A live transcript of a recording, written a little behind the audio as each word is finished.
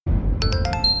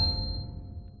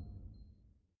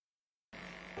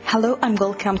Hello and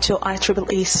welcome to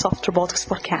IEEE Soft Robotics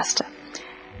Podcast.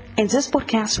 In this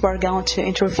podcast, we're going to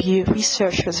interview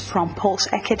researchers from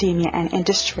both academia and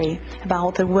industry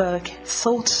about their work,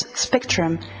 thoughts,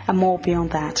 spectrum, and more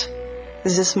beyond that.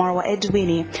 This is Marwa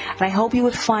Edwini, and I hope you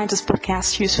will find this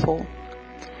podcast useful.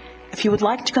 If you would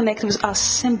like to connect with us,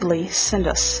 simply send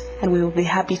us, and we will be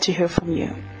happy to hear from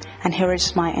you. And here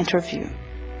is my interview.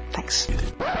 Thanks.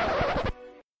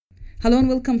 Hello and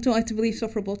welcome to IEEE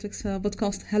Soft Robotics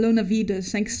podcast. Hello Navid,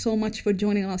 thanks so much for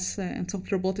joining us in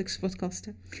Soft Robotics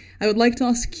podcast. I would like to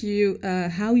ask you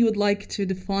how you would like to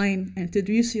define and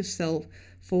introduce yourself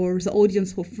for the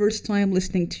audience who first time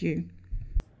listening to you.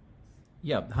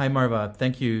 Yeah, hi Marwa.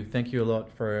 Thank you a lot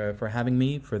for having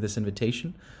me, for this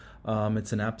invitation.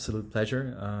 It's an absolute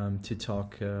pleasure to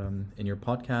talk in your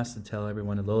podcast and tell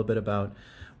everyone a little bit about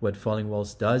what Falling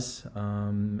Walls does.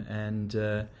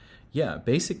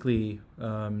 Basically,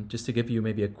 just to give you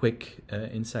maybe a quick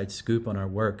inside scoop on our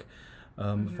work,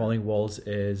 Falling Walls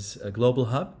is a global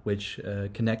hub which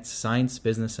connects science,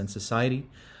 business, and society.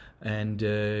 And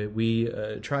we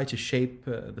try to shape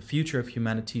the future of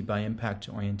humanity by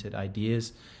impact-oriented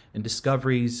ideas and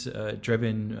discoveries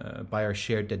driven by our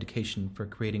shared dedication for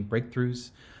creating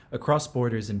breakthroughs across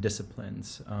borders and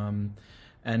disciplines.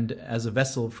 And as a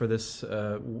vessel for this,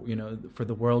 for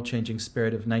the world-changing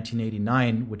spirit of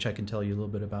 1989, which I can tell you a little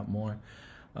bit about more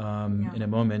in a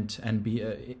moment, and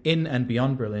in and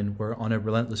beyond Berlin, we're on a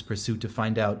relentless pursuit to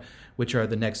find out which are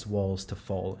the next walls to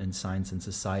fall in science and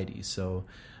society. So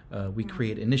we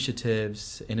create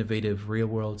initiatives, innovative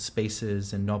real-world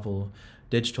spaces, and novel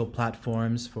digital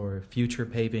platforms for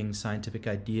future-paving scientific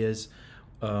ideas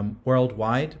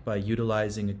worldwide by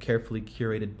utilizing a carefully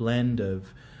curated blend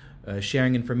of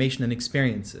sharing information and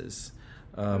experiences,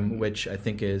 which I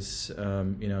think is,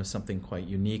 something quite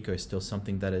unique, or still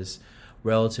something that is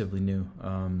relatively new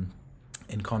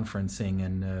in conferencing.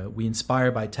 And we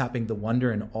inspire by tapping the wonder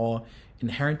and awe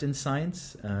inherent in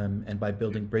science, and by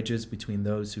building bridges between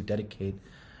those who dedicate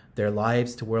their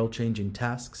lives to world-changing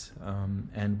tasks.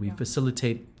 And we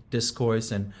facilitate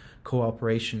discourse and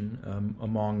cooperation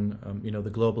among, the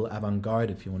global avant-garde,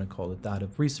 if you want to call it that,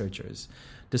 of researchers,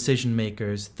 decision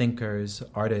makers, thinkers,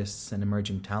 artists, and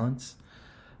emerging talents.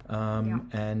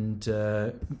 And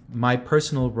my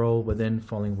personal role within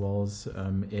Falling Walls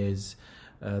is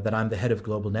that I'm the head of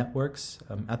global networks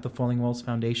at the Falling Walls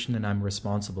Foundation, and I'm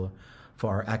responsible for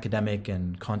our academic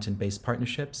and content-based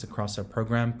partnerships across our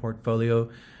program portfolio,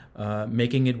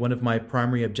 making it one of my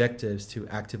primary objectives to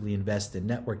actively invest in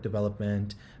network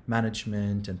development,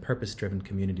 management, and purpose-driven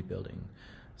community building.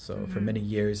 So for many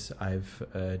years, I've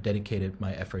dedicated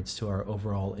my efforts to our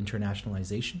overall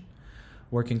internationalization,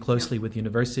 working closely with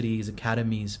universities,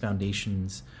 academies,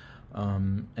 foundations,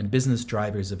 and business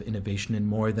drivers of innovation in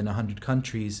more than 100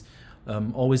 countries,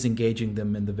 always engaging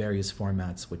them in the various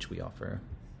formats which we offer.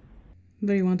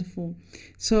 Very wonderful.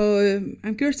 So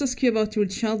I'm curious to ask you about your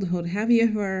childhood. Have you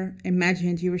ever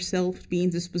imagined yourself to be in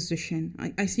this position?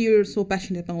 I see you're so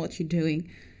passionate about what you're doing.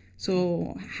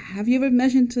 So have you ever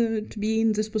imagined to be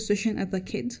in this position as a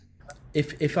kid?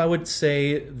 If I would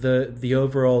say the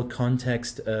overall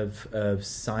context of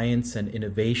science and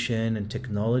innovation and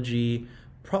technology,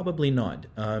 probably not,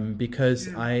 because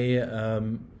I,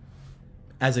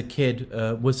 as a kid,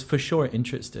 was for sure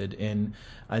interested in,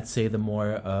 I'd say, the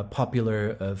more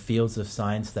popular fields of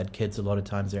science that kids a lot of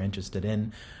times are interested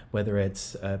in, whether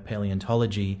it's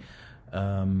paleontology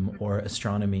or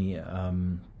astronomy.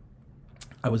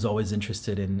 I was always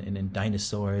interested in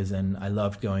dinosaurs, and I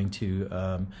loved going to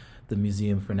the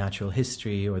Museum for Natural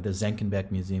History or the Senckenberg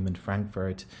Museum in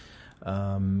Frankfurt,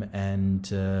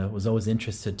 and was always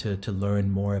interested to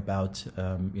learn more about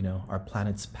our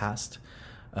planet's past,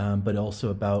 but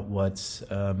also about what's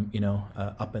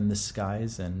up in the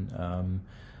skies, and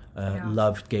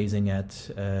loved gazing at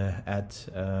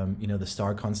the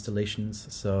star constellations.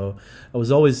 So I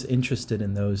was always interested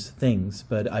in those things,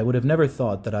 but I would have never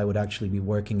thought that I would actually be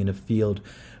working in a field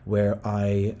where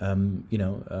I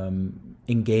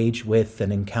engage with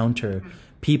and encounter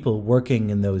people working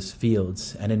in those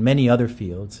fields and in many other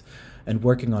fields, and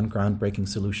working on groundbreaking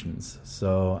solutions.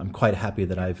 So I'm quite happy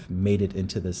that I've made it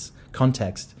into this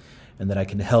context, and that I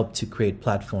can help to create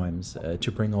platforms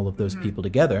to bring all of those people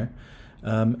together,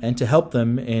 and to help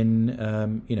them in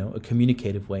a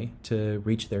communicative way to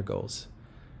reach their goals.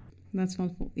 That's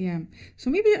wonderful. Yeah. So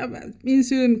maybe me and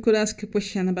Susan could ask a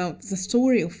question about the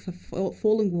story of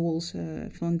Falling Walls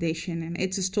Foundation, and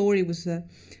its story was the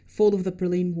fall of the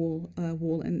Berlin Wall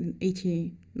in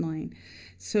 1989.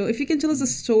 So if you can tell us the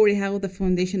story, how the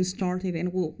foundation started,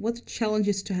 and what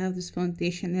challenges to have this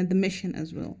foundation and the mission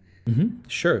as well. Mm-hmm.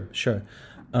 Sure.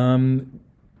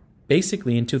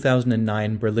 basically, in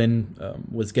 2009, Berlin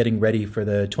was getting ready for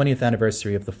the 20th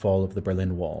anniversary of the fall of the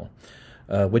Berlin Wall,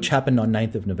 which happened on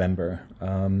 9th of November.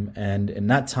 And in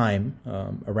that time,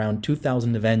 around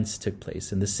 2,000 events took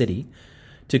place in the city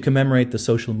to commemorate the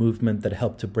social movement that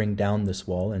helped to bring down this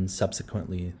wall and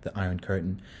subsequently the Iron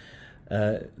Curtain.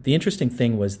 The interesting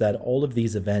thing was that all of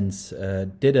these events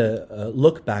did a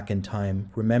look back in time,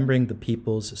 remembering the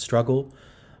people's struggle.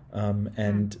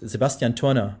 And Sebastian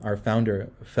Thurner, our founder,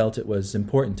 felt it was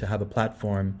important to have a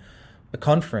platform, a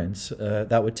conference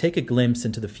that would take a glimpse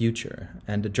into the future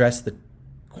and address the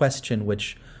question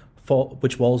which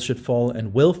walls should fall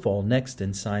and will fall next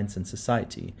in science and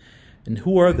society. And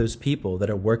who are those people that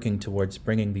are working towards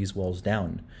bringing these walls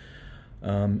down?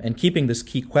 And keeping this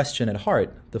key question at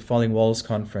heart, the Falling Walls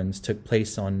Conference took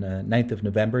place on 9th of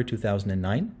November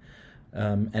 2009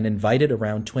 and invited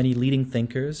around 20 leading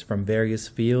thinkers from various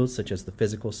fields such as the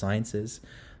physical sciences,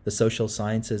 the social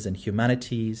sciences and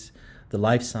humanities, the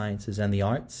life sciences and the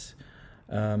arts.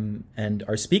 And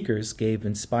our speakers gave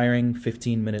inspiring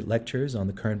 15-minute lectures on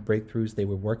the current breakthroughs they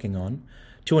were working on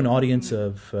to an audience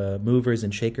of movers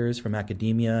and shakers from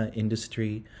academia,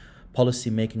 industry, policy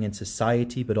making and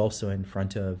society, but also in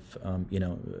front of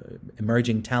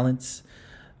emerging talents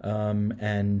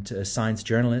and science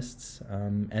journalists.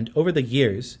 And over the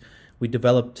years, we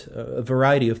developed a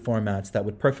variety of formats that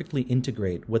would perfectly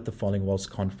integrate with the Falling Walls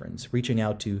Conference, reaching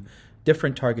out to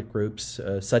different target groups,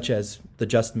 such as the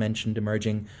just mentioned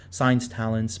emerging science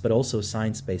talents, but also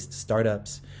science-based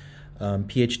startups,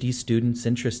 PhD students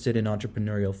interested in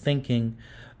entrepreneurial thinking,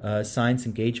 science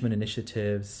engagement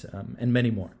initiatives, and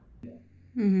many more.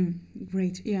 Mm-hmm.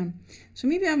 Great, yeah. So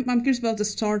maybe I'm curious about the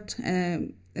start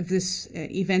of this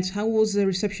event. How was the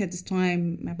reception at this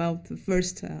time about the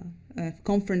first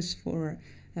conference for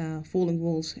Falling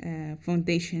Walls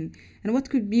Foundation? And what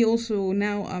could be also,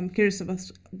 now I'm curious about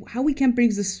how we can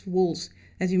break these walls,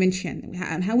 as you mentioned,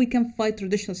 and how we can fight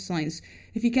traditional science.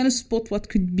 If you can spot what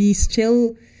could be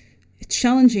still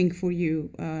challenging for you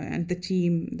and the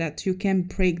team, that you can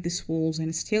break these walls,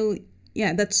 and still,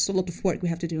 that's a lot of work we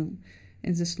have to do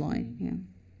in this line.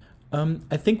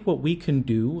 I think what we can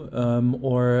do,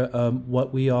 or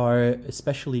what we are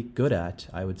especially good at,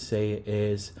 I would say,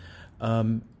 is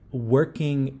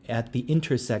working at the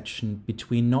intersection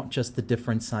between not just the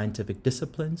different scientific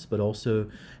disciplines, but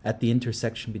also at the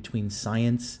intersection between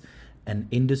science and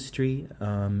industry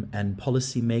and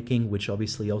policy making, which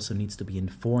obviously also needs to be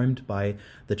informed by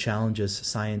the challenges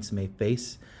science may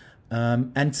face,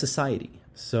 and society.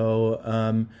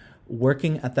 So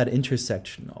working at that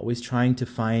intersection, always trying to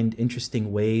find interesting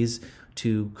ways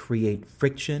to create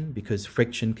friction, because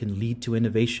friction can lead to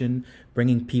innovation,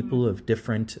 bringing people of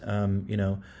different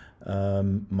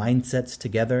mindsets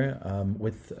together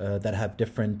with that have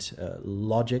different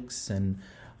logics and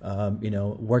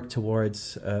work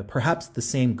towards perhaps the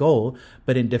same goal,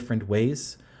 but in different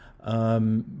ways.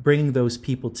 Bringing those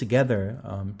people together,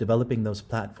 developing those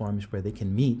platforms where they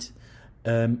can meet,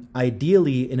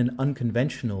 ideally in an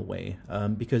unconventional way,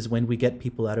 because when we get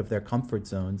people out of their comfort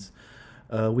zones,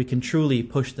 we can truly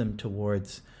push them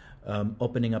towards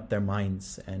opening up their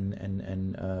minds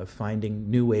and finding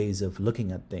new ways of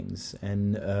looking at things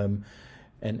and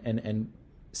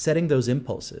setting those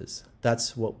impulses.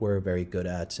 That's what we're very good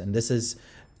at, and this is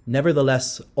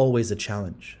nevertheless always a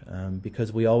challenge,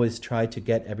 because we always try to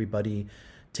get everybody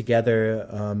together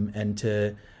and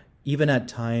to even at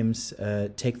times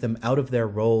take them out of their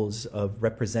roles of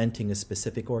representing a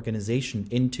specific organization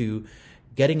into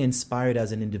getting inspired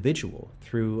as an individual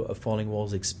through a Falling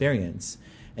Walls experience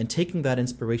and taking that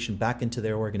inspiration back into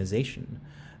their organization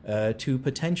to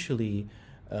potentially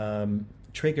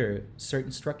trigger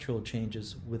certain structural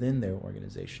changes within their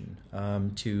organization,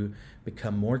 to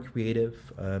become more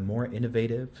creative, more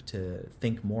innovative, to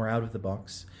think more out of the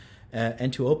box,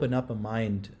 and to open up a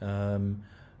mind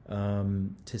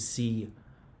to see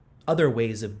other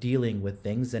ways of dealing with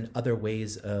things and other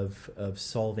ways of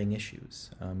solving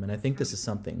issues. And I think this is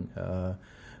something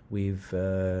we've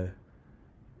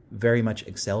very much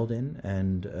excelled in,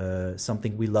 and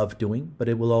something we love doing, but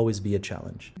it will always be a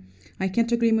challenge. I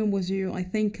can't agree more with you. I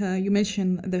think you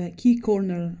mentioned the key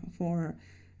corner for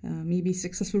maybe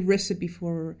successful recipe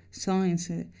for science.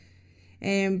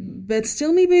 But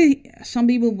still, maybe some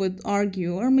people would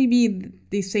argue, or maybe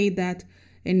they say that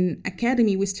in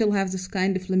academy we still have this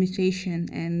kind of limitation,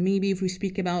 and maybe if we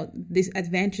speak about these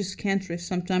advantaged countries,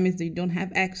 sometimes they don't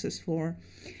have access for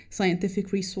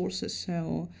scientific resources,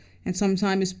 and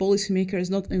sometimes policymakers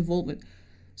not involved.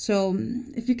 So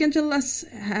if you can tell us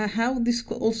how this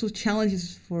also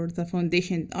challenges for the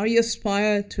foundation. Are you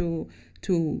aspire to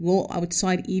go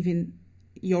outside even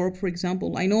Europe, for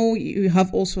example? I know you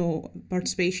have also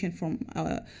participation from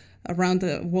around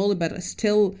the world, but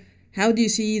still, how do you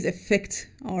see the effect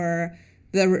or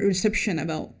the reception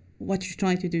about what you're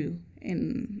trying to do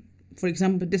in, for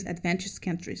example, disadvantaged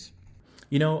countries?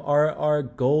 You know, our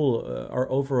goal,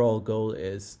 our overall goal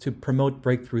is to promote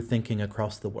breakthrough thinking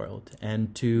across the world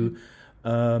and to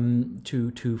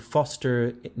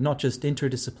foster not just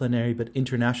interdisciplinary but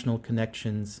international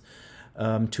connections,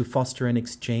 to foster an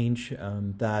exchange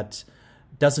that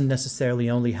doesn't necessarily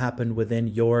only happen within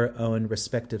your own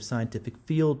respective scientific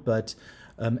field, but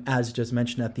as just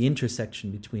mentioned, at the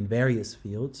intersection between various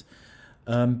fields,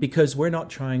 because we're not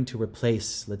trying to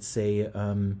replace, let's say,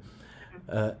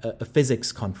 a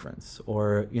physics conference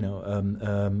or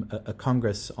a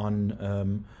congress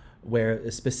on where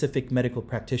specific medical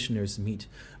practitioners meet.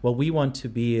 What we want to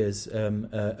be is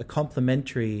a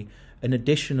complementary, an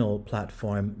additional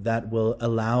platform that will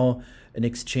allow an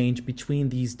exchange between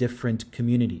these different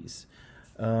communities,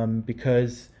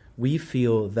 because we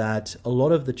feel that a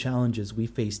lot of the challenges we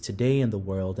face today in the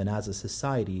world and as a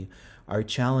society are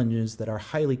challenges that are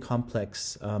highly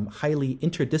complex, highly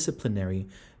interdisciplinary,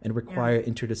 and require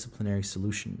interdisciplinary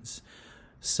solutions.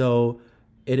 So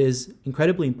it is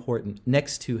incredibly important,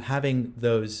 next to having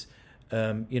those,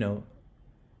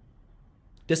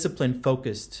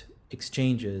 discipline-focused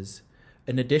exchanges,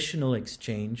 an additional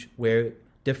exchange where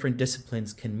different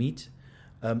disciplines can meet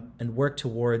and work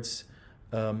towards,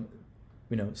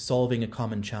 solving a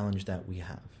common challenge that we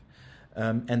have.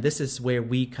 And this is where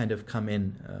we kind of come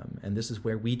in, and this is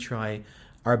where we try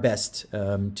our best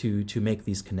to make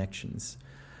these connections.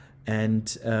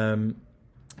 And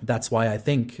that's why I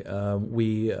think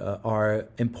we are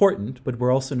important, but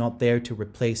we're also not there to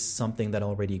replace something that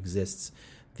already exists.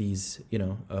 These,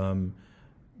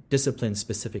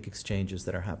 discipline-specific exchanges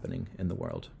that are happening in the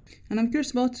world. And I'm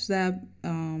curious about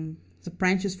the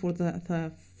branches for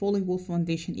the Falling Wall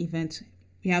Foundation event.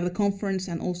 You have the conference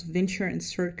and also Venture and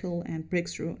Circle and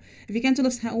Breakthrough. If you can tell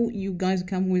us how you guys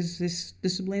come with this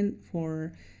discipline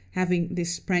for having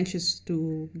these branches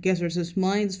to gather those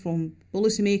minds from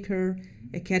policymaker,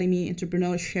 academy,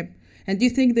 entrepreneurship. And do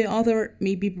you think the other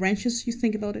maybe branches you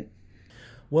think about it?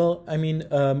 Well, I mean,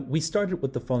 we started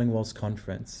with the Falling Walls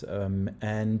Conference,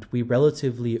 and we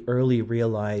relatively early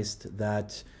realized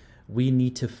that we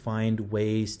need to find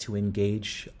ways to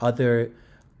engage other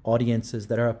audiences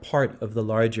that are a part of the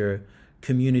larger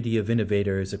community of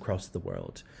innovators across the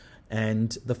world.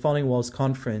 And the Falling Walls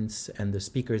Conference and the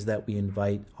speakers that we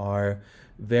invite are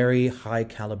very high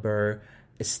caliber,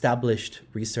 established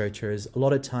researchers, a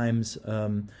lot of times,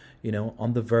 on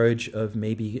the verge of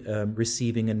maybe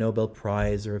receiving a Nobel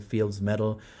Prize or a Fields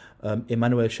Medal.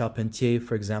 Emmanuelle Charpentier,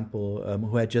 for example,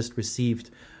 who had just received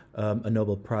a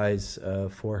Nobel Prize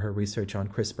for her research on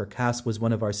CRISPR-Cas, was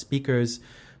one of our speakers.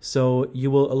 So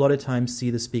you will a lot of times see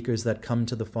the speakers that come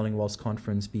to the Falling Walls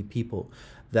Conference be people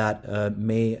that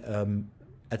may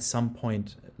at some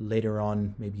point later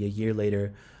on, maybe a year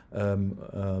later,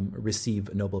 receive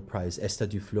a Nobel Prize. Esther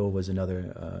Duflo was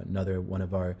another one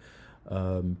of our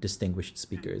distinguished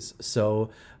speakers. So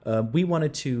we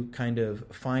wanted to kind of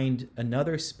find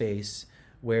another space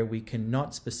where we can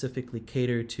not specifically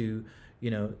cater to,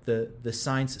 the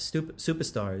science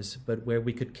superstars, but where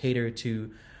we could cater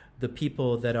to the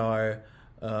people that are,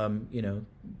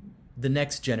 the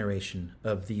next generation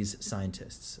of these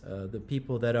scientists, the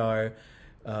people that are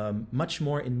much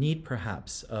more in need,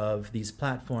 perhaps, of these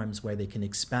platforms where they can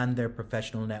expand their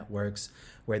professional networks,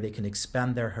 where they can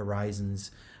expand their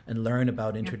horizons and learn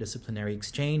about interdisciplinary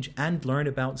exchange and learn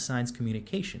about science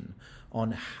communication,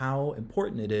 on how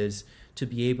important it is to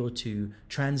be able to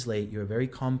translate your very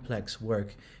complex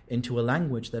work into a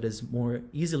language that is more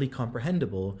easily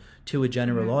comprehensible to a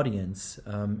general audience,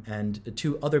 and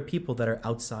to other people that are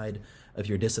outside of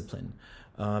your discipline.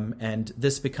 And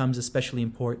this becomes especially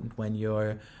important when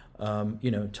you're,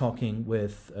 talking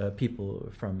with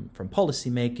people from policy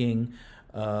making,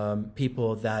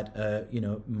 people that,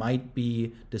 might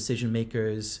be decision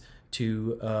makers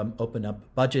to open up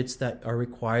budgets that are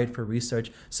required for research.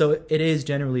 So it is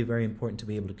generally very important to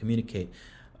be able to communicate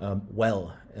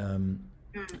well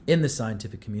in the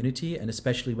scientific community, and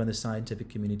especially when the scientific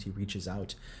community reaches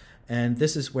out. And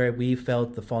this is where we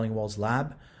felt the Falling Walls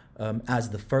Lab, as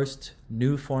the first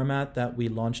new format that we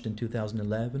launched in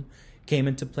 2011, came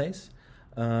into place.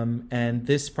 And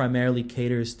this primarily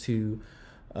caters to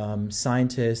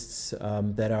scientists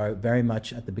that are very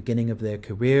much at the beginning of their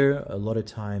career, a lot of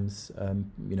times,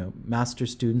 master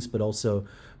students, but also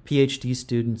PhD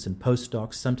students and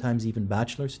postdocs, sometimes even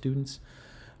bachelor students.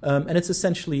 And it's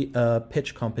essentially a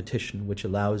pitch competition, which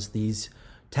allows these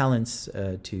talents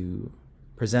to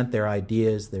present their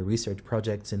ideas, their research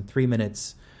projects in 3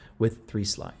 minutes with 3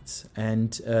 slides. And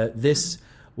this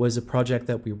was a project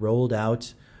that we rolled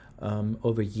out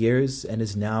over years and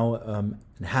is now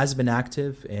and has been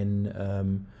active in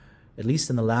at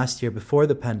least in the last year before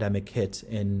the pandemic hit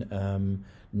in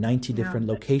 90 different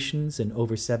locations in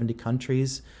over 70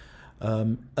 countries.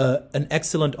 An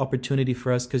excellent opportunity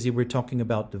for us, because you were talking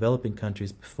about developing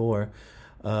countries before,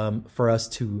 for us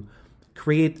to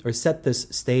create or set this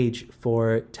stage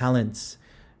for talents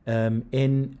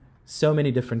in so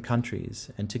many different countries,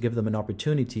 and to give them an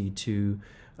opportunity to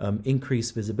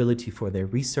increase visibility for their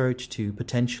research, to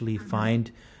potentially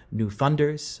find new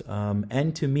funders,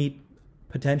 and to meet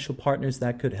potential partners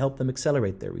that could help them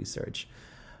accelerate their research.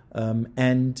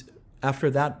 And after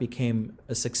that became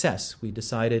a success, we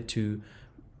decided to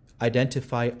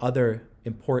identify other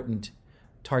important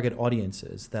target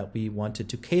audiences that we wanted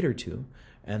to cater to,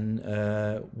 and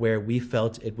where we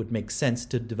felt it would make sense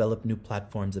to develop new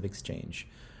platforms of exchange.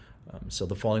 So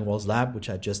the Falling Walls Lab, which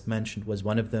I just mentioned, was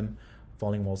one of them.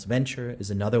 Falling Walls Venture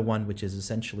is another one, which is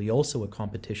essentially also a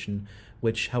competition,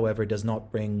 which, however, does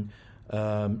not bring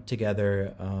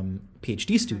together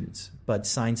PhD students, but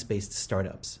science-based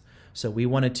startups. So we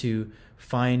wanted to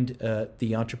find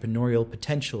the entrepreneurial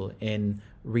potential in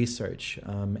research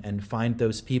and find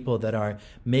those people that are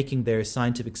making their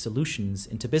scientific solutions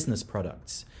into business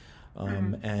products.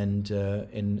 And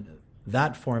in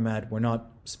that format, we're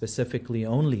not specifically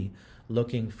only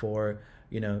looking for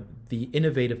the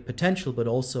innovative potential, but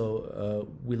also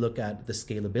we look at the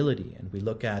scalability, and we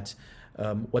look at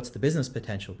what's the business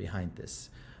potential behind this.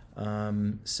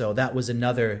 So that was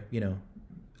another,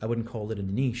 I wouldn't call it a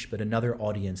niche, but another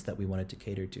audience that we wanted to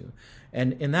cater to.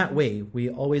 And in that way, we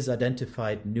always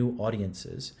identified new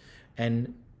audiences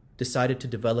and decided to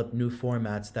develop new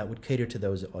formats that would cater to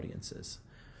those audiences,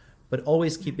 but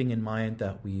always keeping in mind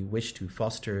that we wish to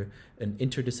foster an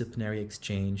interdisciplinary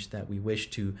exchange, that we wish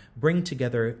to bring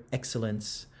together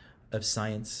excellence of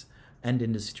science and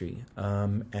industry,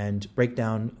 and break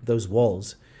down those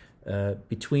walls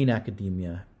between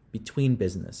academia, between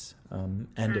business,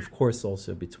 and of course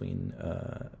also between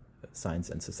science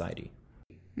and society.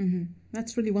 Mm-hmm.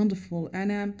 That's really wonderful.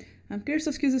 And I'm curious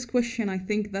to ask you this question. I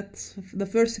think that's the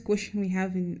first question we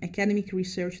have in academic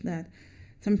research, that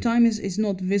sometimes is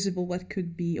not visible what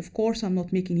could be. Of course, I'm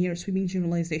not making here a sweeping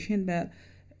generalization, but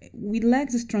we lack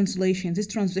this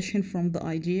transition from the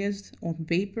ideas on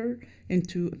paper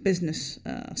into business,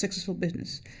 successful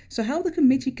business. So how the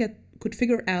committee could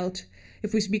figure out,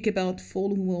 if we speak about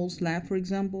Falling Walls Lab, for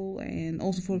example, and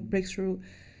also for Breakthrough,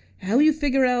 how you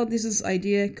figure out this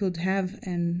idea could have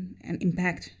an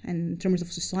impact in terms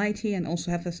of society and also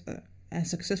have a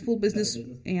successful business.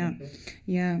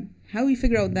 How you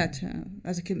figure out that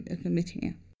as a committee?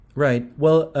 Yeah. Right.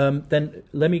 Well, then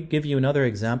let me give you another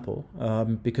example,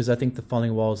 because I think the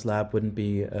Falling Walls Lab wouldn't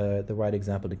be the right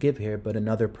example to give here, but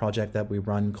another project that we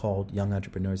run called Young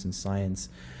Entrepreneurs in Science.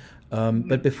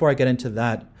 But before I get into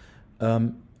that,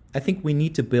 I think we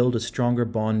need to build a stronger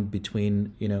bond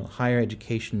between, higher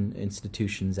education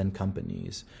institutions and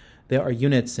companies. There are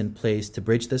units in place to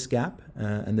bridge this gap,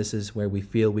 and this is where we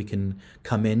feel we can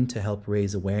come in to help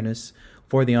raise awareness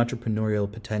for the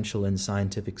entrepreneurial potential in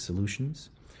scientific solutions.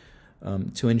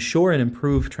 To ensure an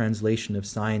improved translation of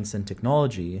science and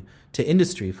technology to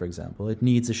industry, for example, it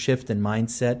needs a shift in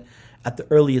mindset at the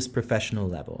earliest professional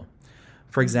level.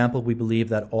 For example, we believe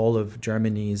that all of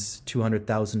Germany's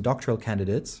 200,000 doctoral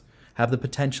candidates have the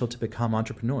potential to become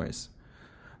entrepreneurs.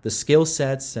 The skill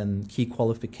sets and key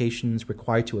qualifications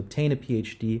required to obtain a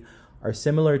PhD are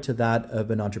similar to that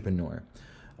of an entrepreneur.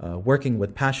 Working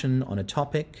with passion on a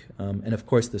topic, and of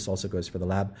course this also goes for the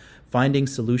lab, finding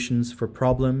solutions for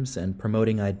problems and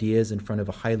promoting ideas in front of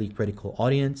a highly critical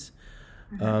audience.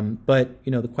 But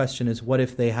the question is, what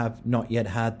if they have not yet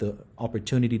had the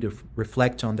opportunity to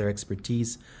reflect on their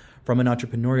expertise from an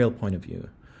entrepreneurial point of view?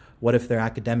 What if their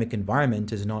academic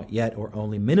environment is not yet or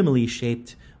only minimally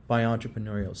shaped by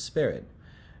entrepreneurial spirit?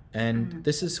 And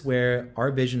this is where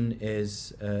our vision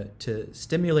is to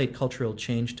stimulate cultural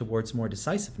change towards more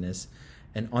decisiveness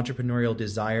and entrepreneurial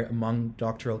desire among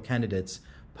doctoral candidates,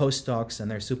 postdocs, and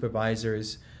their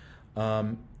supervisors,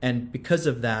 and because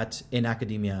of that, in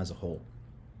academia as a whole.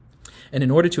 And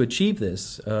in order to achieve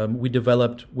this, we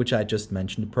developed, which I just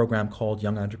mentioned, a program called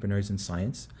Young Entrepreneurs in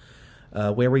Science,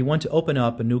 where we want to open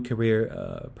up a new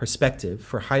career perspective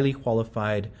for highly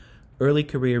qualified early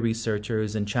career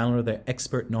researchers and channel their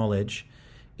expert knowledge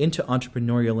into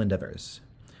entrepreneurial endeavors.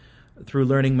 Through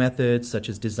learning methods such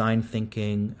as design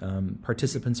thinking,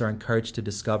 participants are encouraged to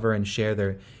discover and share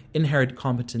their inherent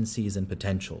competencies and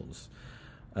potentials.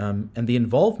 And the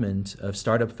involvement of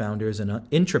startup founders and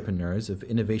entrepreneurs of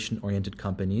innovation-oriented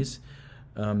companies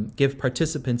give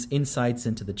participants insights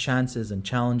into the chances and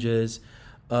challenges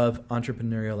of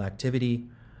entrepreneurial activity.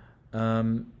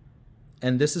 And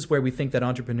this is where we think that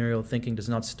entrepreneurial thinking does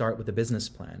not start with a business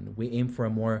plan. We aim for a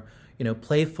more,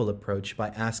 playful approach by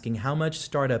asking how much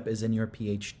startup is in your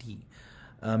PhD.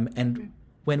 And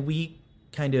when we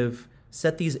kind of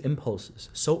set these impulses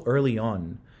so early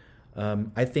on,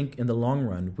 I think in the long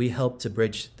run, we help to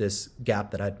bridge this gap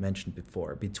that I'd mentioned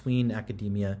before between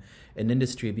academia and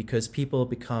industry, because people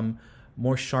become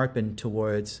more sharpened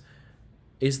towards,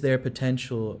 is there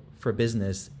potential for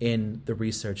business in the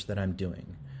research that I'm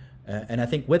doing? And I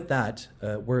think with that,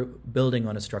 we're building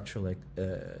on a structural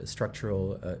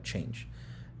change.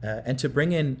 And to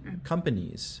bring in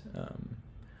companies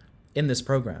in this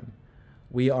program,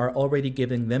 we are already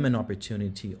giving them an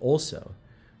opportunity also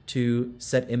to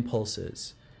set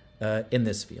impulses in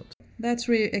this field. That's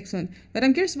really excellent. But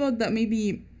I'm curious about that.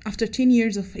 Maybe after 10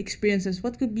 years of experiences,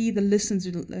 what could be the lessons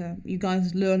you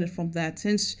guys learned from that?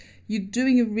 Since you're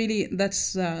doing it really,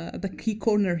 that's the key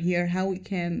corner here, how we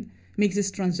can make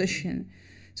this transition.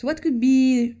 So what could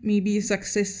be maybe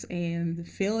success and the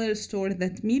failure story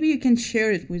that maybe you can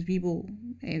share it with people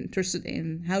interested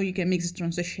in how you can make this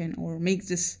transition or make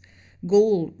this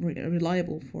goal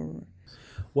reliable for?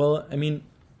 Well, I mean,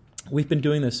 we've been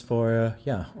doing this for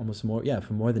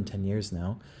for more than 10 years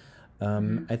now.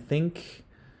 I think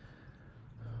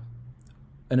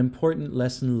an important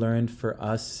lesson learned for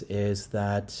us is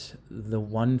that the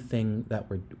one thing that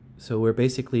we're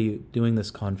basically doing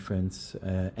this conference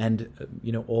and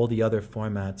all the other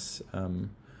formats,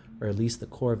 or at least the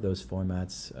core of those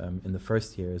formats in the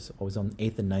first year is always on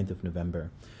 8th and 9th of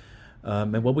November.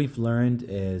 And what we've learned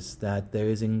is that there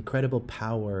is incredible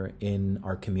power in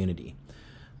our community.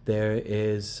 There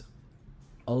is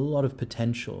a lot of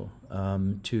potential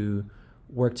to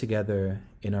work together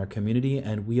in our community,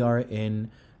 and we are in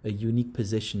a unique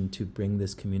position to bring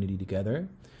this community together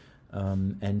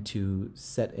and to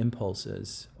set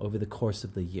impulses over the course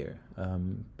of the year.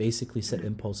 Basically set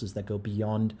impulses that go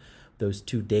beyond those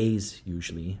 2 days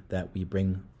usually that we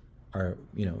bring our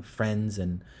friends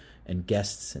and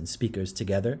guests and speakers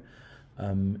together.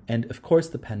 And of course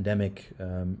the pandemic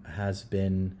has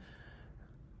been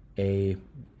a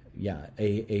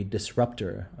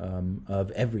disruptor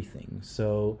of everything.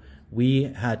 So we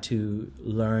had to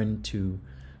learn to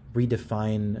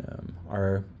redefine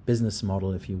our business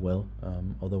model, if you will,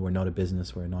 although we're not a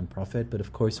business, we're a nonprofit. But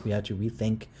of course, we had to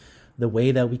rethink the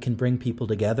way that we can bring people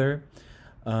together.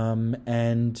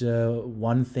 And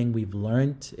one thing we've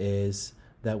learned is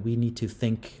that we need to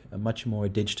think much more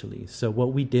digitally. So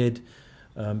what we did,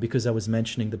 because I was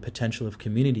mentioning the potential of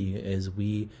community, is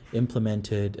we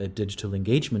implemented a digital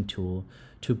engagement tool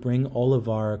to bring all of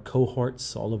our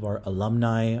cohorts, all of our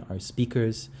alumni, our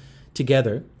speakers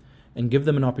together and give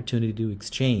them an opportunity to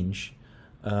exchange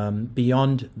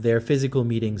beyond their physical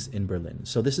meetings in Berlin.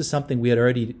 So this is something we had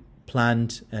already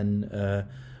planned and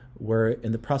were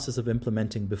in the process of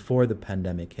implementing before the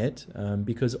pandemic hit,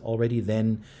 because already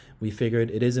then we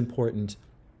figured it is important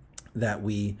that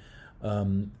we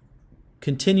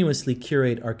continuously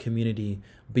curate our community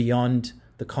beyond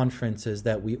the conferences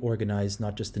that we organize,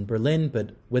 not just in Berlin, but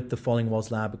with the Falling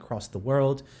Walls Lab across the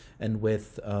world and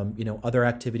with other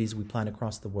activities we plan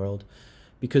across the world,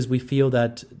 because we feel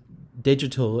that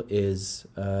digital is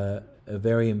a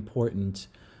very important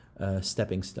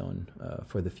stepping stone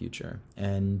for the future.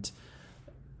 And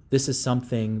this is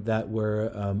something that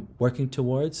we're working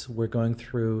towards. We're going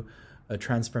through a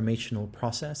transformational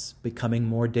process, becoming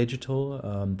more digital.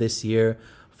 This year,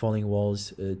 Falling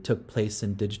Walls took place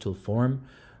in digital form.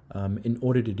 In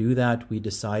order to do that, we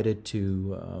decided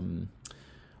to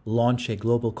launch a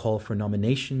global call for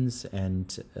nominations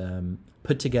and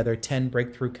put together 10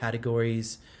 breakthrough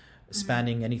categories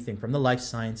spanning anything from the life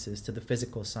sciences to the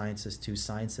physical sciences to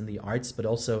science and the arts, but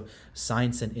also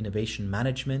science and innovation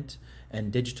management and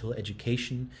digital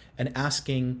education, and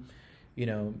asking,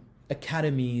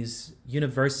 academies,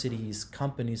 universities,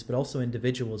 companies, but also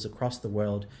individuals across the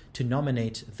world to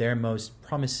nominate their most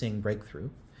promising breakthrough.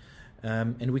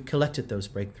 And we collected those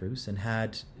breakthroughs and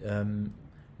had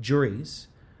juries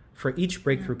for each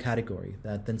breakthrough category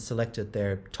that then selected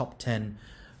their top 10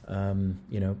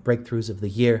 breakthroughs of the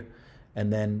year,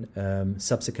 and then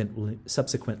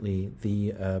subsequently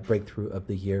the breakthrough of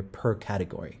the year per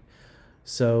category.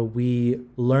 So we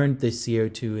learned this year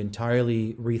to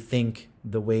entirely rethink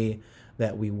the way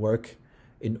that we work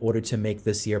in order to make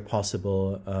this year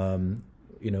possible,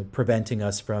 preventing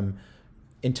us from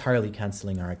entirely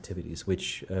canceling our activities,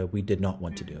 which we did not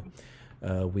want to do.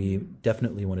 We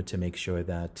definitely wanted to make sure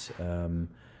that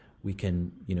we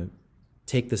can,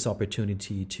 take this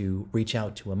opportunity to reach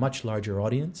out to a much larger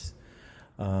audience,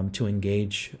 to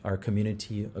engage our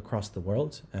community across the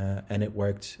world, and it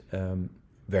worked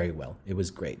very well. It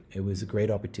was great. It was a great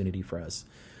opportunity for us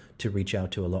to reach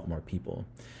out to a lot more people.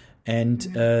 And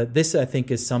this, I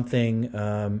think, is something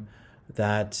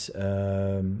that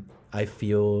I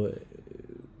feel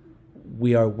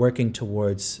we are working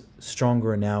towards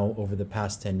stronger now over the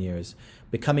past 10 years,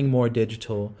 becoming more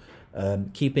digital,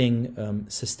 keeping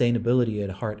sustainability at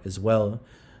heart as well,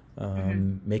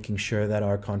 making sure that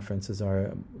our conferences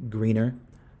are greener.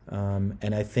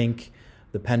 And I think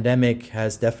the pandemic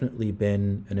has definitely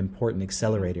been an important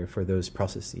accelerator for those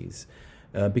processes,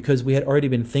 because we had already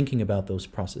been thinking about those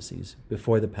processes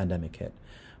before the pandemic hit.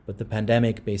 But the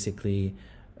pandemic basically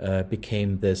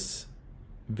became this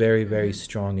very, very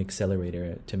strong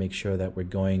accelerator to make sure that we're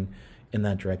going in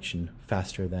that direction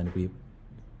faster than we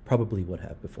probably would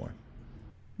have before.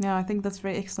 Yeah, I think that's a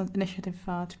very excellent initiative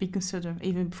to be considered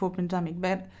even before pandemic.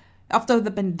 But after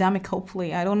the pandemic,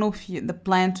 hopefully, I don't know if the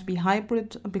plan to be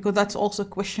hybrid, because that's also a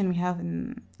question we have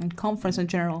in conference in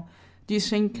general. Do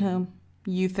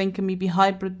you think maybe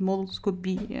hybrid models could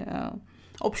be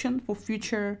option for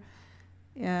future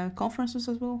conferences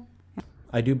as well?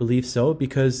 I do believe so,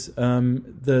 because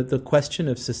the question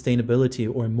of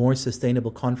sustainability or more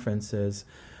sustainable conferences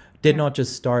did not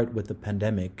just start with the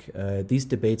pandemic. These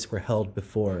debates were held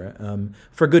before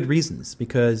for good reasons,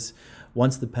 because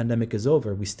once the pandemic is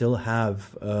over, we still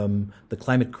have the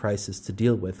climate crisis to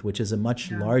deal with, which is a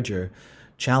much larger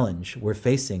challenge we're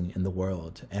facing in the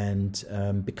world. And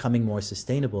becoming more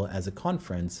sustainable as a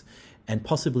conference and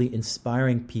possibly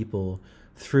inspiring people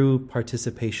through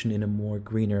participation in a more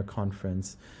greener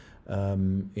conference,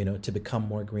 to become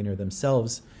more greener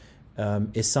themselves,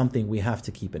 is something we have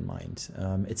to keep in mind.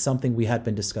 It's something we had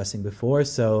been discussing before,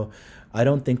 so I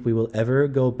don't think we will ever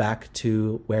go back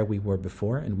to where we were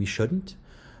before, and we shouldn't.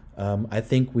 I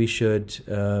think we should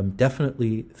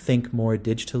definitely think more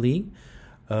digitally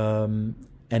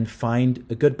and find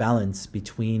a good balance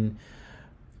between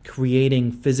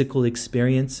creating physical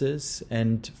experiences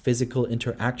and physical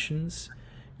interactions,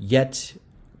 yet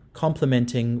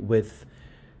complementing with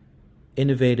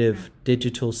innovative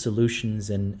digital solutions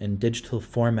and digital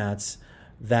formats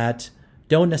that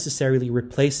don't necessarily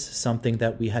replace something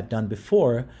that we had done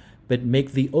before, but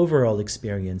make the overall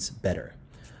experience better.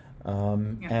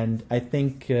 And I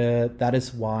think that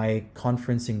is why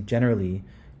conferencing generally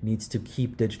needs to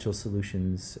keep digital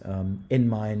solutions in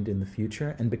mind in the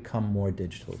future and become more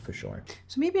digital for sure.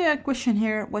 So maybe a question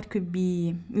here, what could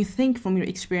be, you think from your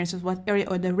experiences, what area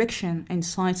or direction in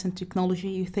science and technology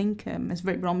you think is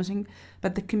very promising,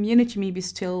 but the community maybe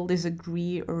still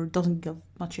disagree or doesn't give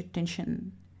much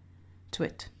attention to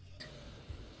it?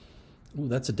 Ooh,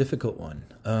 that's a difficult one.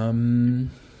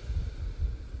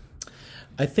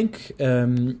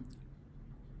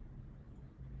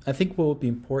 I think what would be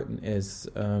important is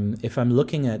if I'm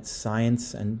looking at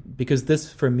science, and because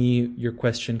this, for me, your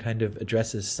question kind of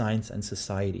addresses science and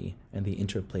society and the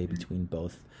interplay between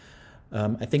both.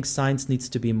 I think science needs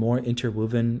to be more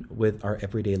interwoven with our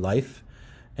everyday life,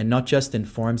 and not just in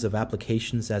forms of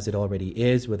applications as it already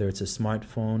is, whether it's a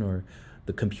smartphone or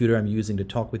the computer I'm using to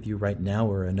talk with you right now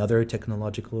or another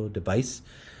technological device.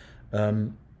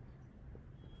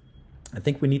 I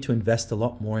think we need to invest a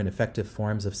lot more in effective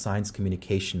forms of science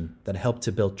communication that help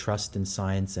to build trust in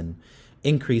science and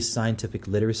increase scientific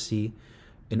literacy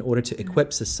in order to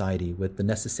equip society with the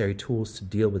necessary tools to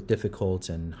deal with difficult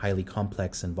and highly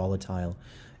complex and volatile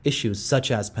issues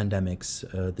such as pandemics,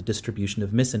 the distribution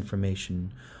of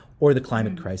misinformation, or the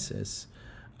climate crisis.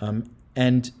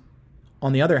 And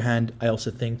on the other hand, I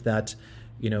also think that,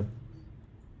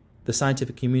 the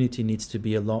scientific community needs to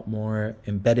be a lot more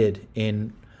embedded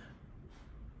in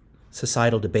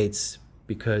societal debates,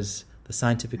 because the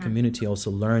scientific community also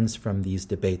learns from these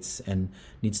debates and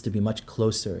needs to be much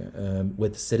closer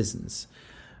with citizens,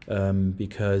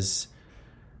 because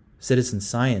citizen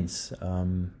science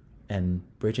and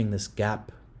bridging this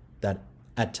gap that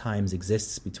at times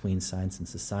exists between science and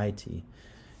society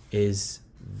is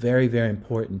very, very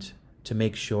important to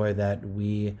make sure that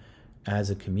we as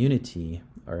a community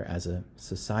or as a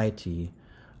society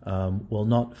will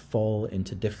not fall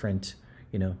into different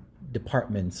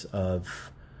departments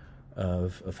of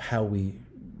how we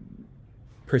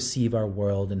perceive our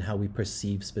world and how we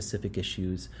perceive specific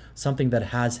issues, something that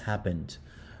has happened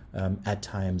at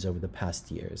times over the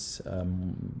past years,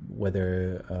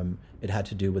 whether it had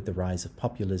to do with the rise of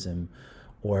populism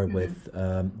or with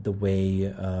the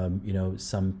way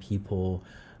some people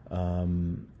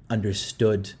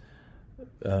understood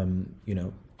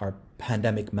our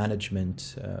pandemic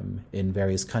management in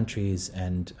various countries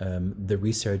and the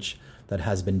research that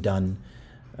has been done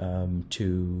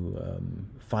to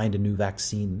find a new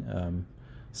vaccine.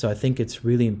 So I think it's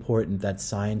really important that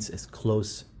science is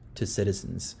close to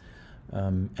citizens,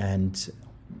 and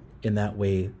in that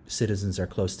way, citizens are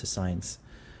close to science.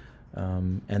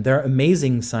 And there are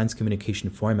amazing science communication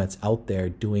formats out there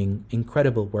doing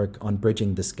incredible work on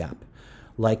bridging this gap,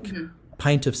 like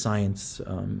Pint of Science,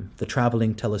 the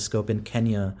Traveling Telescope in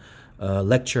Kenya,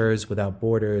 Lectures Without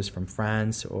Borders from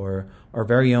France, or our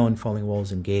very own Falling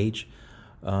Walls Engage,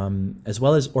 as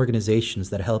well as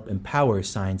organizations that help empower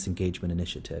science engagement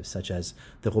initiatives, such as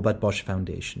the Robert Bosch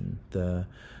Foundation, the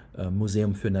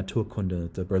Museum für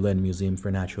Naturkunde, the Berlin Museum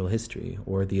for Natural History,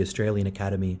 or the Australian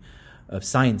Academy of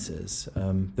Sciences.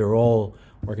 They're all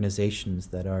organizations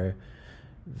that are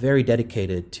very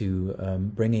dedicated to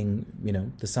bringing,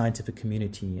 the scientific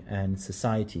community and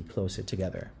society closer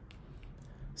together.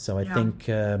 So I think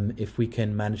if we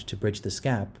can manage to bridge this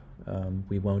gap,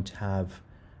 we won't have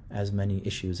as many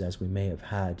issues as we may have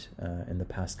had in the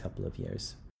past couple of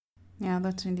years. Yeah,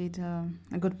 that's indeed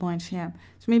a good point, yeah.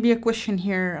 So maybe a question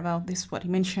here about this, what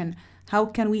you mentioned. How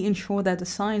can we ensure that the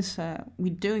science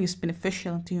we're doing is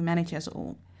beneficial to humanity as a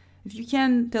whole? If you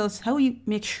can tell us how you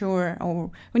make sure,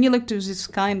 or when you look to this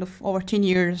kind of over 10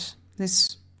 years,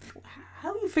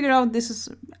 how you figure out this is,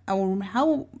 or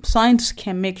how science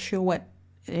can make sure what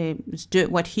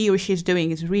he or she is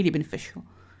doing is really beneficial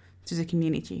to the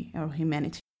community or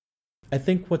humanity? I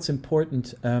think what's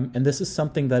important, and this is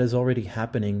something that is already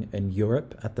happening in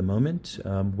Europe at the moment,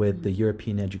 with the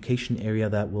European Education Area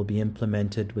that will be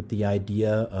implemented with the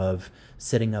idea of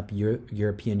setting up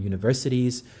European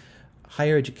universities.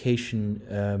 Higher education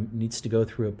needs to go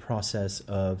through a process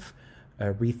of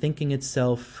rethinking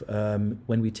itself.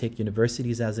 When we take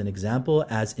universities as an example,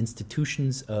 as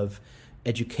institutions of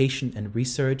education and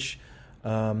research,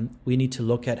 we need to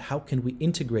look at how can we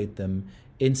integrate them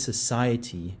in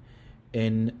society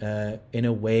in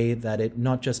a way that it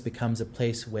not just becomes a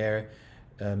place where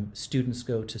students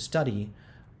go to study,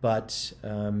 but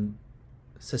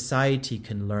society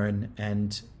can learn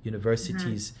and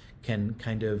universities can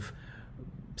kind of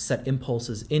set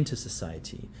impulses into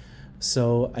society.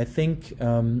 So I think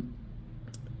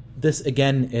this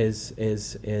again is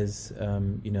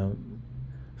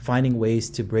finding ways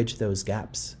to bridge those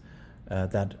gaps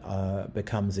that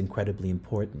becomes incredibly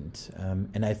important.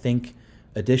 And I think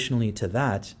additionally to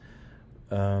that,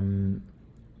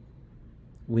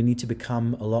 we need to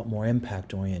become a lot more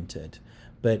impact-oriented.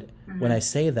 But when I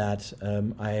say that,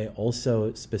 I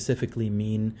also specifically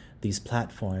mean these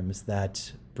platforms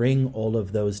that bring all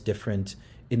of those different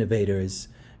innovators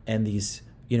and these,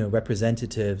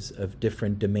 representatives of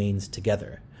different domains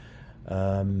together.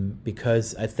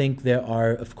 Because I think there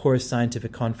are, of course,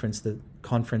 scientific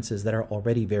conferences that are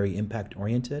already very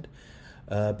impact-oriented.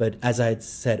 But as I had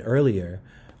said earlier,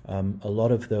 a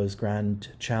lot of those grand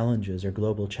challenges or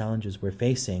global challenges we're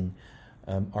facing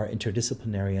are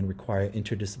interdisciplinary and require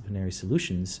interdisciplinary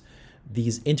solutions.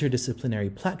 These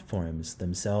interdisciplinary platforms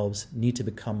themselves need to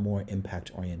become more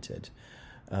impact-oriented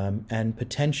and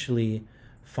potentially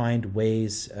find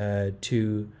ways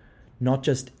to not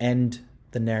just end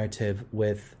the narrative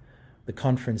with the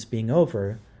conference being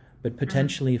over, but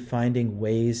potentially finding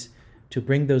ways to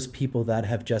bring those people that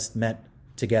have just met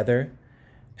together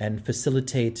and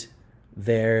facilitate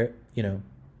their,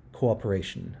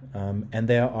 cooperation. And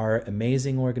there are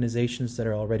amazing organizations that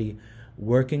are already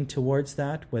working towards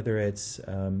that, whether it's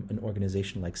an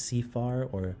organization like CIFAR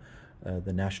or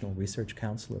the National Research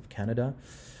Council of Canada.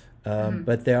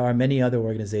 But there are many other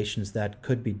organizations that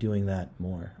could be doing that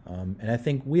more. And I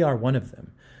think we are one of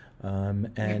them.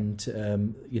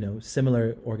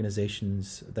 Similar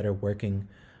organizations that are working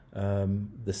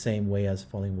the same way as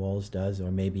Falling Walls does,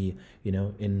 or maybe,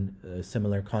 in a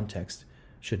similar context,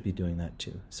 should be doing that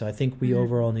too. So I think we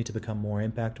overall need to become more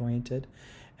impact-oriented,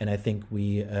 and I think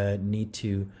we need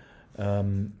to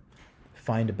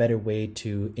find a better way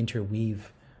to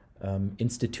interweave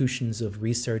institutions of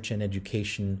research and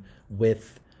education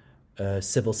with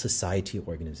civil society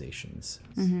organizations.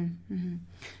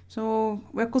 So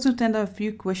we're going to end a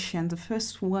few questions. The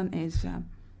first one is,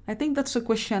 I think that's a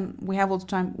question we have all the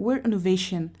time, where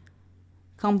innovation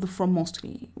comes from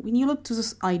mostly. When you look to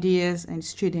these ideas and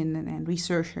student and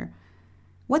researcher,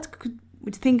 what could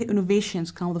we think innovations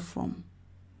come from?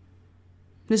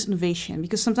 This innovation,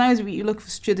 because sometimes we look for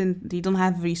students, they don't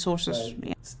have resources.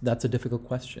 That's a difficult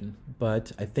question,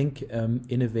 but I think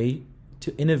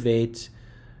innovate.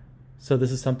 So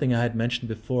this is something I had mentioned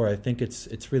before. I think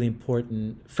it's really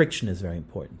important. Friction is very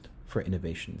important for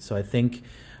innovation. So I think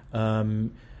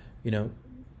you know,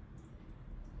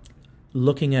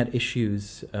 looking at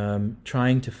issues,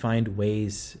 trying to find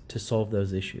ways to solve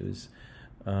those issues,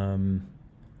 having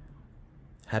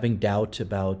doubt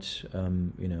about,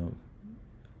 you know,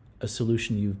 a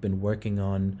solution you've been working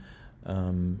on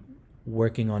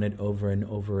it over and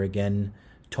over again,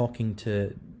 talking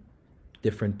to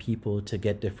different people to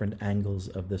get different angles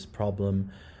of this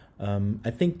problem.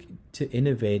 I think to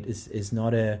innovate is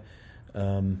not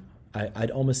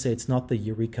I'd almost say it's not the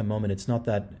eureka moment. It's not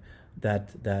that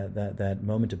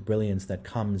moment of brilliance that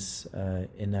comes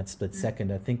in that split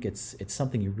second. I think it's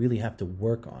something you really have to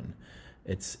work on.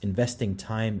 It's investing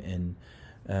time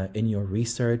in your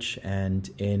research and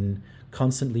in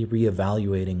constantly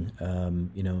reevaluating,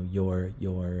 you know,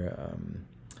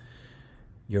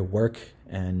 your work,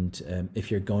 and if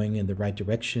you're going in the right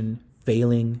direction,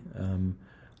 failing,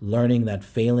 learning that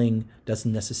failing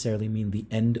doesn't necessarily mean the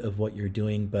end of what you're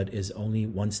doing, but is only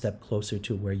one step closer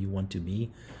to where you want to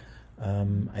be.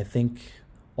 I think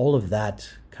all of that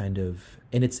kind of,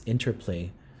 in its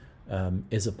interplay,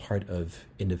 is a part of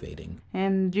innovating.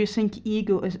 And do you think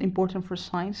ego is important for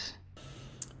science?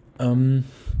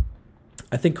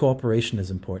 I think cooperation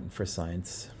is important for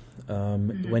science.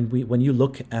 When you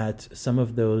look at some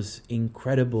of those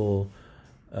incredible,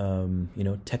 you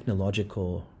know,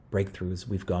 technological breakthroughs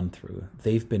we've gone through,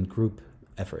 they've been group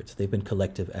efforts, they've been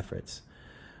collective efforts.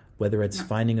 Whether it's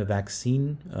finding a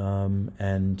vaccine,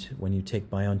 and when you take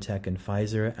BioNTech and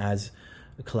Pfizer as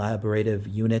a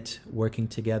collaborative unit working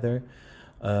together,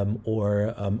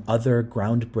 or other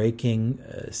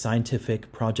groundbreaking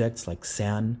scientific projects like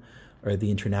CERN or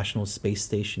the International Space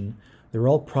Station, they're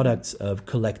all products of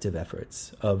collective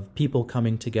efforts, of people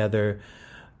coming together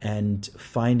and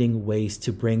finding ways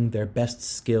to bring their best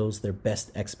skills, their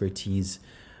best expertise,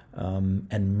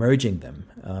 and merging them.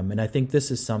 And I think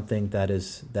this is something that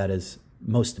is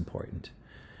most important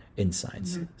in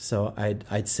science. Mm-hmm. So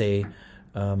I'd say,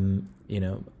 you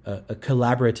know, a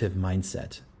collaborative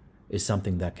mindset is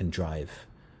something that can drive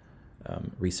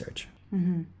research.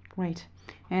 Mm-hmm. Great.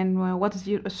 And what is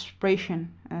your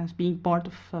aspiration as being part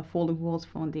of Falling Walls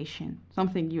Foundation?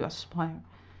 Something you aspire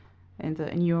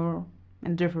in your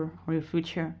endeavor or your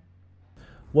future?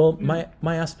 Well,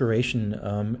 my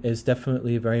aspiration is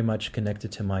definitely very much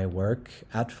connected to my work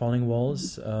at Falling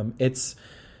Walls. It's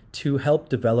to help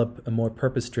develop a more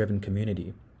purpose-driven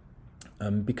community,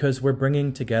 because we're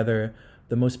bringing together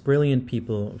the most brilliant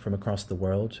people from across the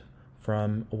world,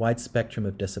 from a wide spectrum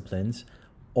of disciplines,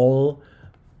 all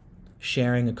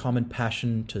sharing a common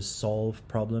passion to solve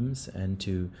problems and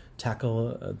to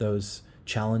tackle those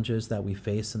challenges that we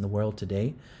face in the world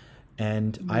today.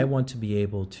 And I want to be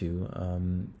able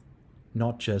to,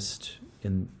 not just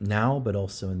in now, but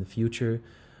also in the future,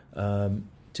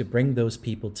 to bring those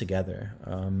people together,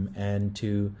 and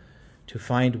to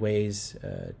find ways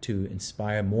to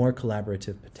inspire more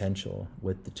collaborative potential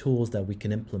with the tools that we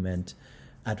can implement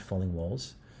at Falling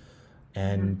Walls,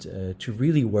 and to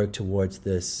really work towards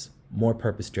this more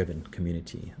purpose-driven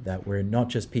community, that we're not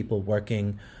just people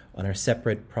working on our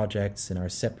separate projects in our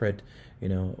separate, you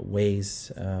know, ways,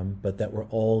 but that we're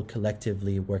all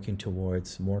collectively working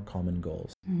towards more common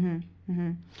goals. Mm-hmm.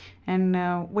 Mm-hmm.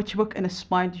 And which book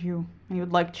inspired you and you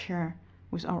would like to share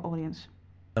with our audience?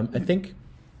 I think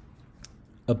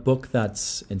a book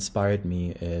that's inspired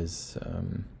me is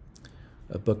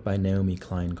a book by Naomi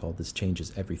Klein called This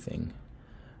Changes Everything,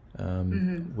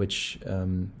 which,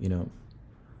 you know,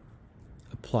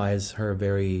 applies her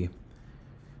very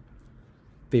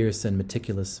fierce and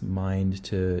meticulous mind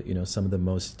to, you know, some of the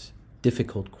most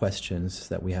difficult questions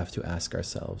that we have to ask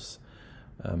ourselves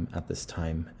at this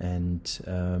time.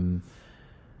 And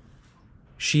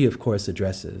she, of course,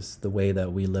 addresses the way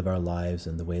that we live our lives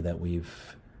and the way that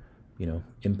we've, you know,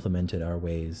 implemented our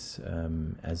ways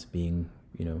as being,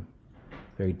 you know,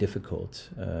 very difficult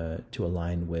to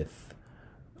align with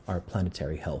our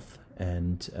planetary health.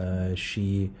 And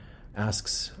she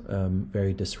asks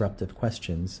very disruptive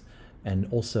questions, and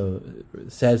also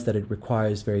says that it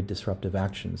requires very disruptive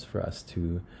actions for us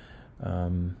to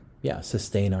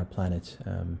sustain our planet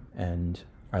and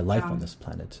our life on this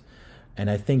planet. And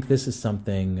I think this is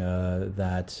something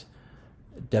that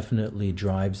definitely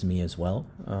drives me as well,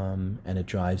 and it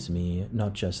drives me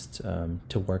not just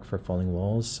to work for Falling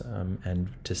Walls and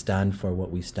to stand for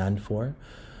what we stand for,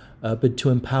 but to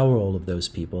empower all of those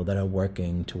people that are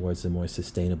working towards a more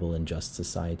sustainable and just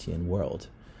society and world.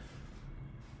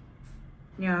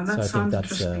 Yeah, that sounds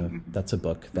interesting. That's a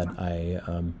book that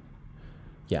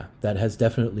that has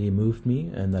definitely moved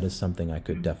me, and that is something I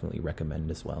could definitely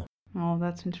recommend as well. Oh,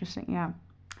 that's interesting, yeah.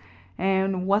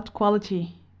 And what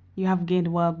quality you have gained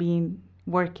while being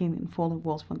working in Falling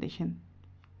Walls Foundation?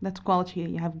 That quality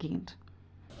you have gained.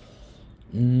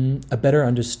 A better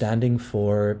understanding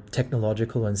for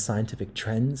technological and scientific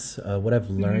trends. What I've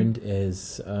learned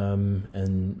is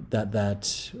and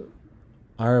that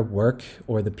our work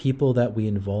or the people that we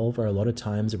involve are a lot of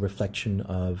times a reflection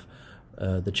of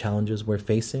the challenges we're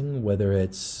facing, whether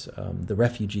it's the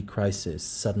refugee crisis.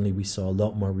 Suddenly we saw a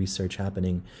lot more research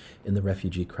happening in the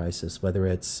refugee crisis, whether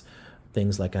it's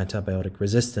things like antibiotic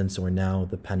resistance or now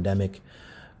the pandemic.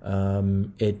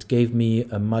 It gave me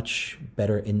a much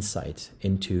better insight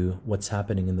into what's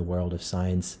happening in the world of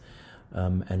science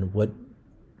and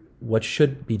what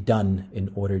should be done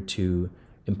in order to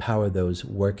empower those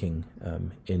working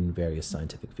in various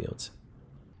scientific fields.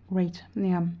 Great.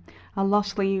 Yeah. And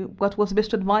lastly, what was the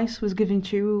best advice was given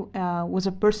to you was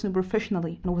a person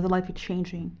professionally and was life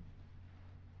changing?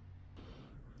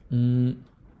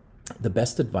 The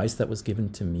best advice that was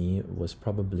given to me was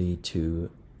probably to,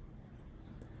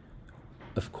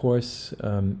 of course,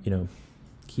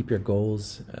 keep your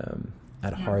goals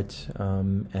at heart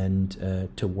and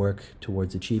to work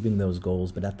towards achieving those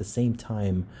goals, but at the same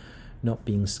time, not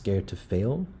being scared to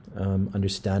fail,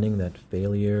 understanding that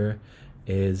failure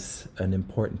is an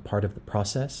important part of the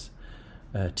process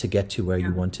to get to where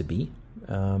you want to be,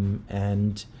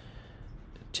 and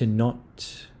to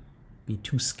not be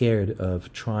too scared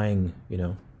of trying,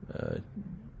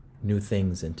 new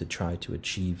things and to try to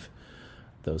achieve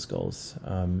those goals.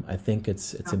 I think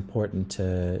it's important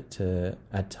to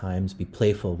at times be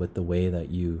playful with the way that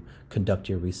you conduct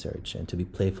your research and to be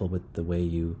playful with the way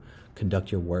you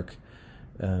conduct your work,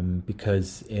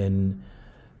 because in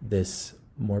this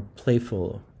more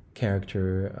playful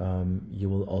character, you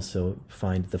will also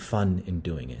find the fun in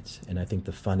doing it. And I think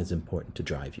the fun is important to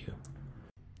drive you.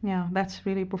 Yeah, that's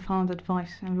really profound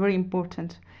advice and very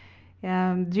important.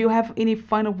 Do you have any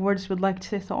final words you would like to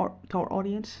say to our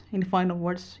audience? Any final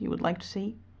words you would like to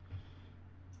say?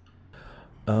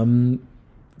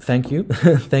 Thank you.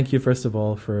 Thank you, first of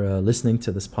all, for listening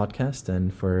to this podcast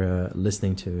and for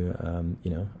listening to,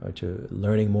 to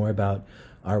learning more about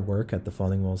our work at the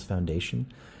Falling Walls Foundation.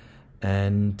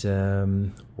 And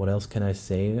what else can I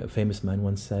say? A famous man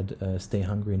once said, stay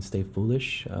hungry and stay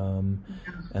foolish. And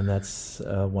that's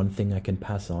one thing I can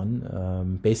pass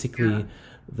on. Basically,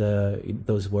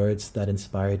 those words that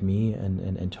inspired me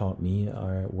and taught me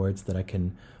are words that I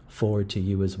can forward to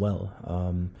you as well.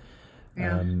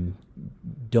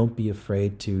 Don't be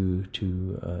afraid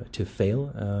to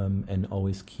fail, and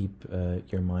always keep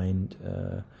your mind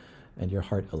and your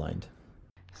heart aligned.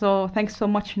 So thanks so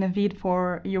much, Naveed,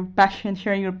 for your passion,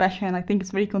 sharing your passion. I think it's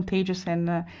very contagious.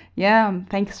 And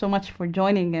thanks so much for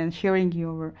joining and sharing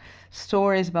your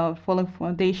stories about Falling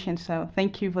Foundation. So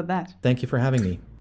thank you for that. Thank you for having me.